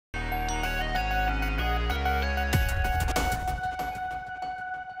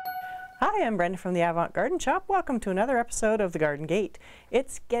Hi, I'm Brenda from the Avant Garden Shop. Welcome to another episode of The Garden Gate.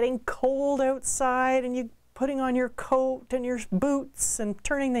 It's getting cold outside and you're putting on your coat and your boots and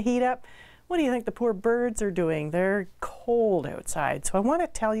turning the heat up. What do you think the poor birds are doing? They're cold outside. So I want to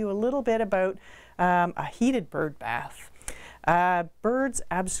tell you a little bit about a heated bird bath. Birds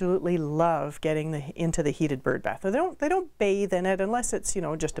absolutely love getting into the heated bird bath. They don't bathe in it unless it's,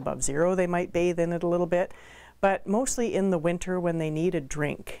 just above zero. They might bathe in it a little bit. But mostly in the winter when they need a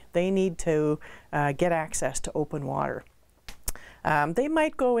drink, they need to get access to open water. They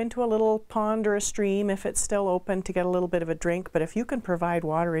might go into a little pond or a stream if it's still open to get a little bit of a drink, but if you can provide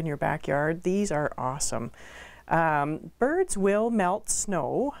water in your backyard, these are awesome. Birds will melt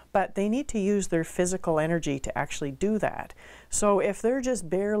snow, but they need to use their physical energy to actually do that. So if they're just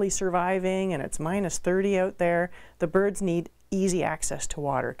barely surviving and it's -30 out there, the birds need easy access to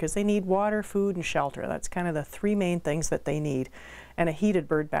water because they need water, food, and shelter. That's kind of the three main things that they need. And a heated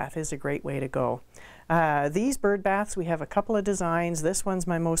bird bath is a great way to go. These bird baths, we have a couple of designs. This one's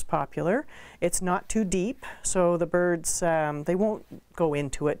my most popular. It's not too deep, so the birds, they won't go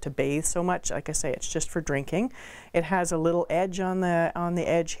into it to bathe so much. Like I say, it's just for drinking. It has a little edge on the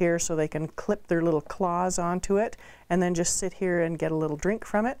edge here so they can clip their little claws onto it and then just sit here and get a little drink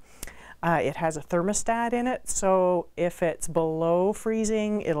from it. It has a thermostat in it, so if it's below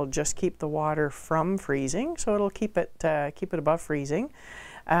freezing, it'll just keep the water from freezing, so it'll keep it above freezing.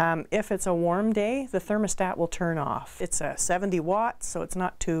 If it's a warm day, the thermostat will turn off. It's 70 watts, so it's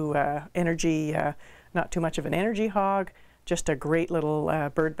not too not too much of an energy hog. Just a great little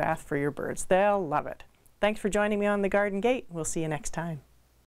bird bath for your birds. They'll love it. Thanks for joining me on The Garden Gate. We'll see you next time.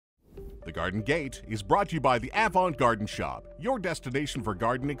 The Garden Gate is brought to you by the Avant Garden Shop, your destination for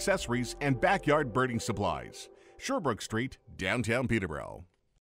garden accessories and backyard birding supplies. Sherbrooke Street, downtown Peterborough.